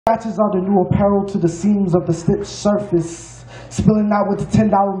Scratches are the new apparel to the seams of the stitched surface, spilling out with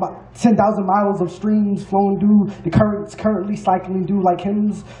 10,000 miles of streams flowing due, the currents currently cycling due like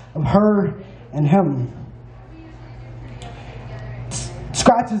hymns of her and him.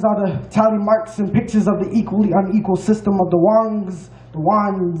 Scratches are the tally marks and pictures of the equally unequal system of the Wangs, the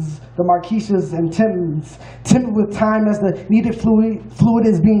Wans, the Marquishas, and Tims. Timid with time as the needed fluid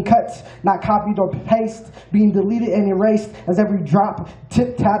is being cut, not copied or pasted, being deleted and erased as every drop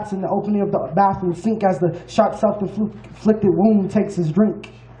tip taps in the opening of the bathroom sink as the sharp self-inflicted wound takes its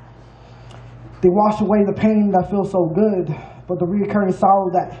drink. They wash away the pain that feels so good, but the reoccurring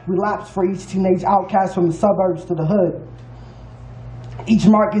sorrow that relapsed for each teenage outcast from the suburbs to the hood. Each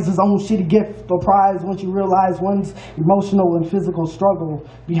mark is his own shitty gift or prize once you realize one's emotional and physical struggle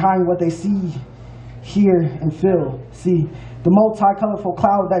behind what they see, hear, and feel. See, the multi-colorful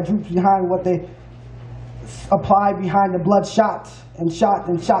cloud that droops behind what they apply behind the bloodshot and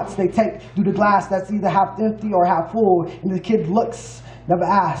shots they take through the glass that's either half empty or half full, and the kid looks, never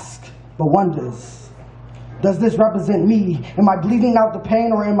asks, but wonders. Does this represent me? Am I bleeding out the pain,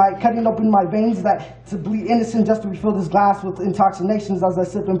 or am I cutting open my veins to bleed innocent just to refill this glass with intoxications as I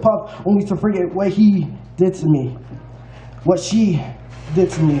sip and puff, only to forget what he did to me, what she did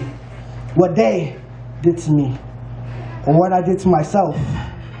to me, what they did to me, or what I did to myself.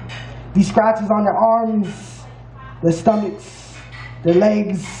 These scratches on their arms, their stomachs, their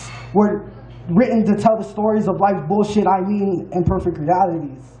legs were written to tell the stories of life's bullshit, imperfect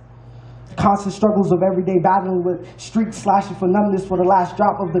realities. Constant struggles of everyday battling with streaks slashing for numbness for the last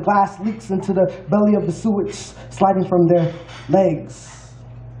drop of the glass leaks into the belly of the sewage sliding from their legs,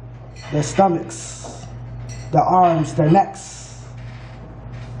 their stomachs, their arms, their necks,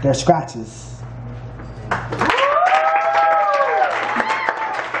 their scratches.